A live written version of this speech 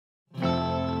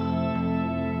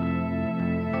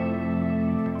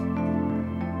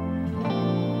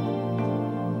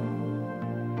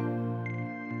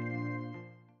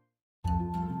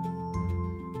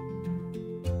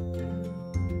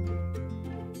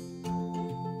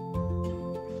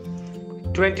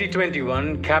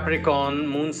2021 Capricorn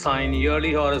Moon Sign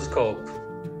Yearly Horoscope.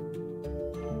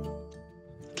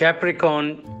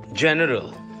 Capricorn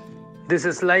General. This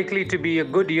is likely to be a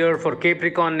good year for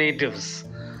Capricorn natives,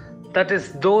 that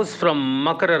is, those from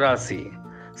Makara Rasi.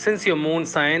 Since your moon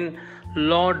sign,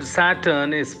 Lord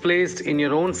Saturn is placed in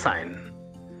your own sign.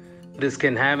 This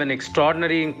can have an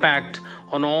extraordinary impact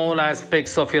on all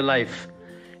aspects of your life.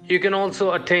 You can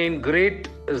also attain great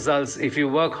results if you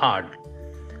work hard.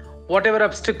 Whatever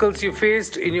obstacles you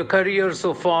faced in your career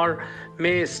so far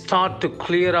may start to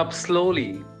clear up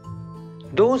slowly.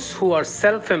 Those who are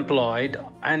self-employed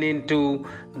and into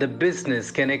the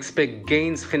business can expect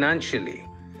gains financially.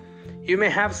 You may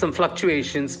have some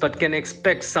fluctuations but can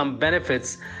expect some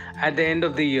benefits at the end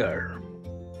of the year.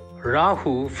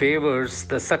 Rahu favors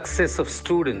the success of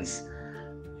students,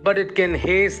 but it can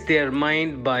haze their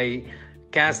mind by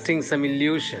casting some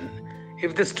illusion.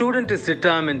 If the student is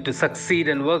determined to succeed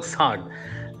and works hard,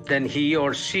 then he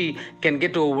or she can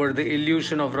get over the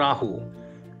illusion of Rahu.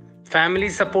 Family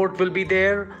support will be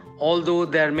there, although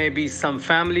there may be some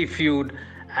family feud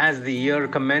as the year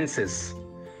commences.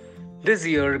 This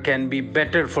year can be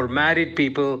better for married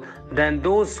people than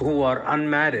those who are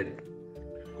unmarried.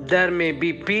 There may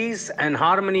be peace and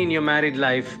harmony in your married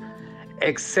life,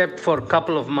 except for a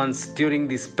couple of months during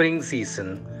the spring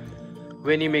season,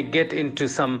 when you may get into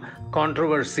some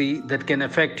controversy that can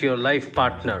affect your life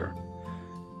partner.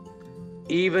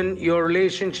 Even your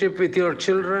relationship with your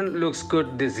children looks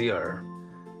good this year.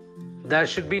 There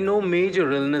should be no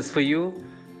major illness for you,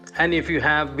 and if you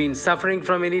have been suffering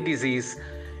from any disease,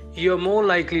 you're more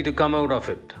likely to come out of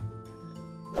it.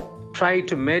 Try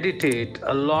to meditate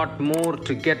a lot more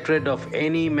to get rid of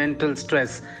any mental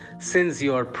stress, since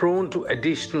you are prone to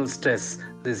additional stress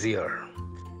this year.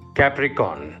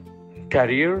 Capricorn.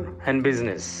 Career and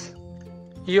business.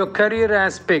 Your career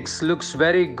aspects looks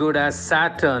very good as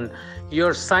Saturn,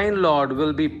 your sign lord,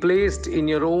 will be placed in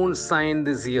your own sign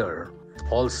this year.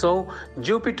 Also,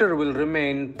 Jupiter will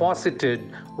remain posited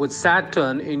with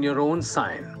Saturn in your own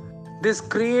sign. This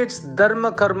creates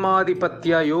Dharma Karma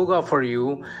Adhipatya Yoga for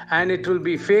you, and it will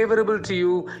be favorable to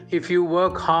you if you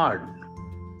work hard.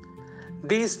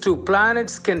 These two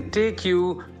planets can take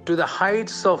you to the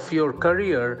heights of your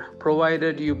career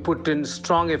provided you put in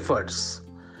strong efforts.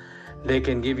 They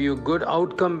can give you good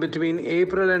outcome between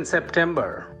April and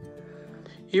September.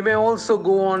 You may also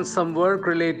go on some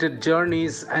work-related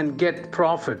journeys and get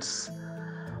profits.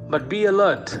 But be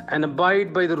alert and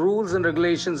abide by the rules and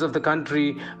regulations of the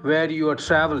country where you are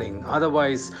traveling.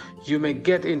 Otherwise, you may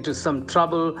get into some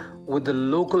trouble with the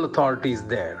local authorities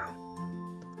there.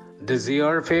 This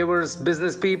year favors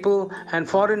business people and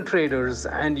foreign traders,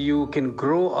 and you can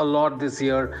grow a lot this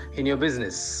year in your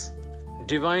business.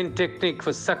 Divine technique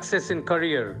for success in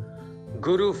career.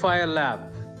 Guru Fire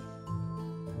Lab.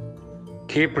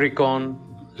 Capricorn.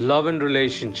 Love and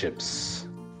relationships.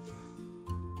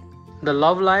 The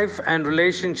love life and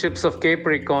relationships of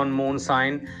Capricorn moon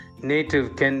sign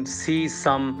native can see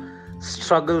some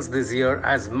struggles this year,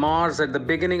 as Mars at the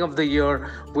beginning of the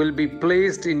year will be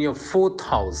placed in your 4th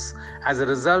house, as a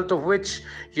result of which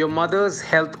your mother's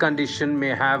health condition may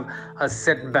have a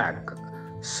setback.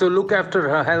 So look after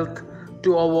her health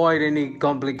to avoid any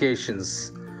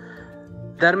complications.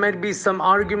 There might be some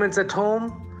arguments at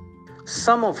home.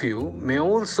 Some of you may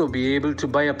also be able to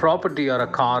buy a property or a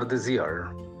car this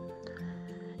year.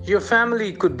 Your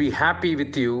family could be happy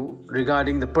with you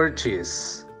regarding the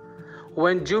purchase.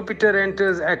 When Jupiter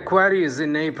enters Aquarius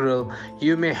in April,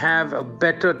 you may have a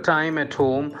better time at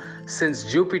home, since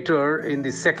Jupiter in the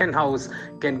 2nd house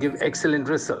can give excellent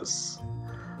results.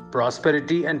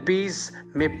 Prosperity and peace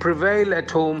may prevail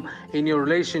at home in your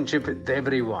relationship with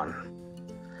everyone.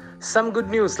 Some good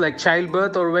news like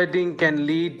childbirth or wedding can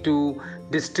lead to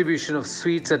distribution of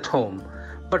sweets at home.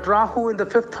 But Rahu in the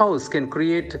 5th house can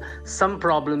create some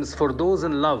problems for those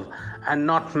in love and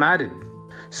not married.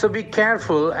 So be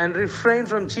careful and refrain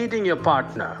from cheating your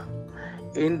partner.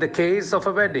 In the case of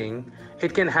a wedding,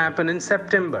 it can happen in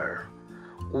September.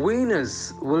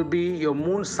 Venus will be your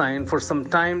moon sign for some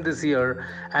time this year,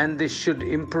 and this should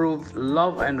improve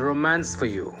love and romance for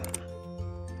you.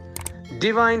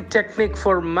 Divine technique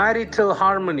for marital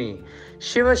harmony.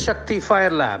 Shiva Shakti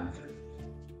Fire Lab.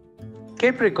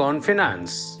 Capricorn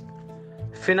finance.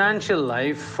 Financial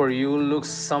life for you looks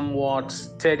somewhat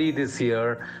steady this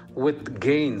year with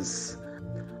gains,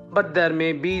 but there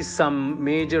may be some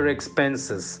major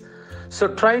expenses.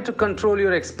 So try to control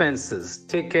your expenses,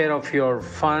 take care of your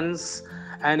funds,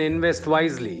 and invest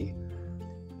wisely.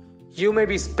 You may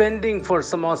be spending for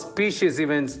some auspicious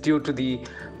events due to the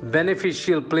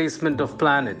beneficial placement of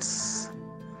planets.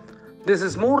 This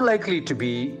is more likely to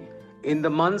be in the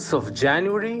months of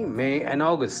January, May, and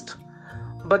August.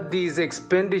 But these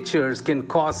expenditures can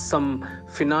cause some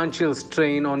financial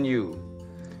strain on you.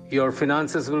 Your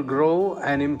finances will grow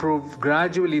and improve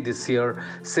gradually this year,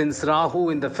 since Rahu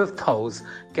in the 5th house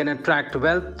can attract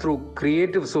wealth through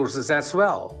creative sources as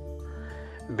well.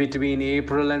 Between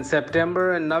April and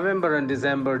September and November and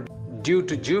December, due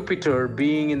to Jupiter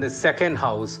being in the 2nd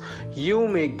house, you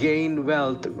may gain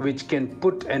wealth which can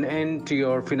put an end to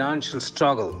your financial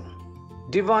struggle.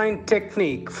 Divine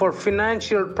technique for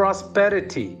financial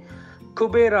prosperity.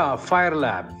 Kubera Fire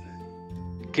Lab.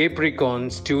 Capricorn,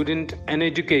 student and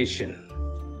education.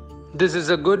 This is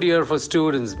a good year for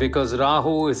students because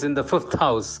Rahu is in the 5th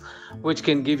house, which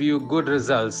can give you good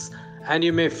results, and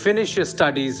you may finish your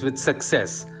studies with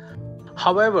success.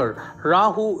 However,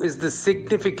 Rahu is the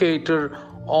significator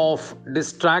of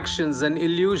distractions and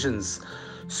illusions,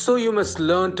 so you must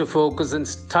learn to focus and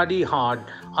study hard.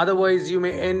 Otherwise, you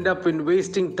may end up in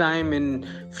wasting time in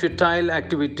futile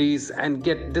activities and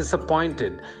get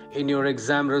disappointed in your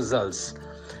exam results.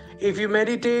 If you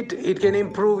meditate, it can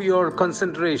improve your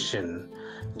concentration.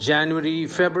 January,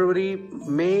 February,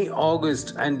 May,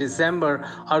 August, and December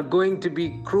are going to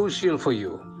be crucial for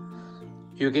you.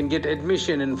 You can get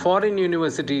admission in foreign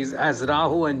universities as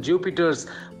Rahu and Jupiter's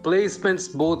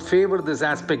placements both favor this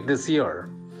aspect this year.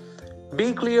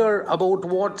 Be clear about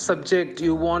what subject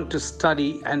you want to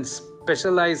study and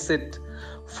specialize it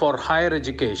for higher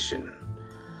education.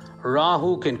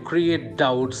 Rahu can create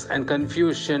doubts and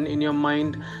confusion in your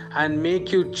mind and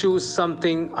make you choose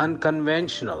something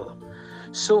unconventional.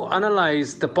 So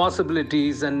analyze the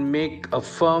possibilities and make a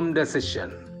firm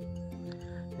decision.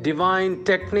 Divine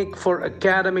technique for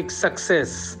academic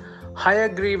success.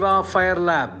 Hayagriva Fire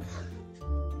Lab.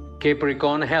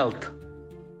 Capricorn health.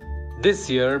 This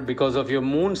year, because of your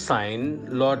moon sign,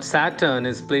 Lord Saturn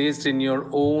is placed in your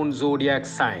own zodiac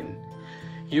sign.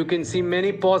 You can see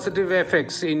many positive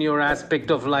effects in your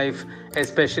aspect of life,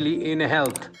 especially in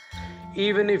health.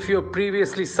 Even if you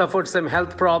previously suffered some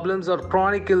health problems or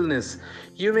chronic illness,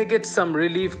 you may get some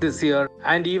relief this year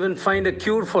and even find a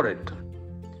cure for it.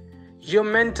 Your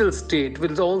mental state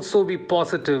will also be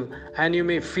positive and you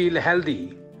may feel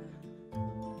healthy.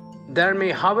 There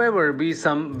may, however, be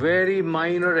some very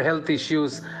minor health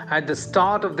issues at the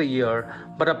start of the year,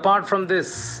 but apart from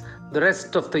this, the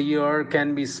rest of the year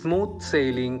can be smooth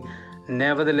sailing.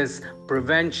 Nevertheless,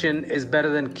 prevention is better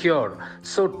than cure.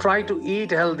 So try to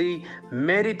eat healthy,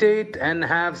 meditate, and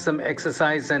have some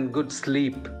exercise and good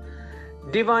sleep.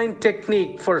 Divine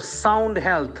technique for sound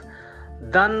health.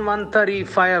 Dhanvantari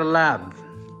Fire Lab.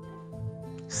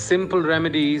 Simple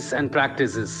remedies and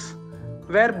practices.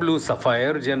 Wear blue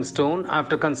sapphire gemstone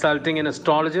after consulting an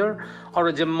astrologer or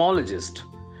a gemologist.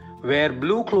 Wear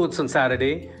blue clothes on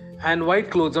Saturday and white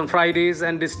clothes on Fridays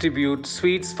and distribute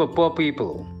sweets for poor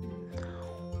people.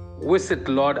 Visit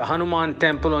Lord Hanuman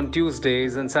temple on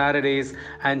Tuesdays and Saturdays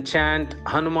and chant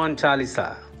Hanuman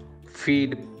Chalisa.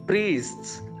 Feed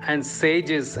priests and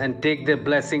sages and take their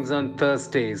blessings on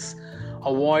Thursdays.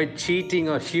 Avoid cheating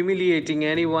or humiliating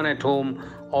anyone at home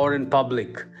or in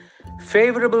public.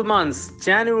 Favorable months: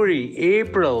 January,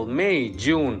 April, May,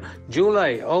 June,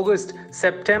 July, August,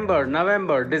 September,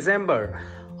 November, December.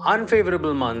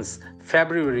 Unfavorable months: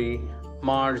 February,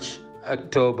 March,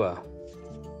 October.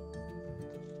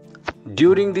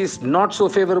 During these not so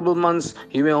favorable months,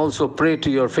 you may also pray to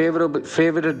your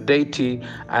favorite deity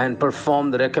and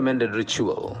perform the recommended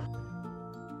ritual.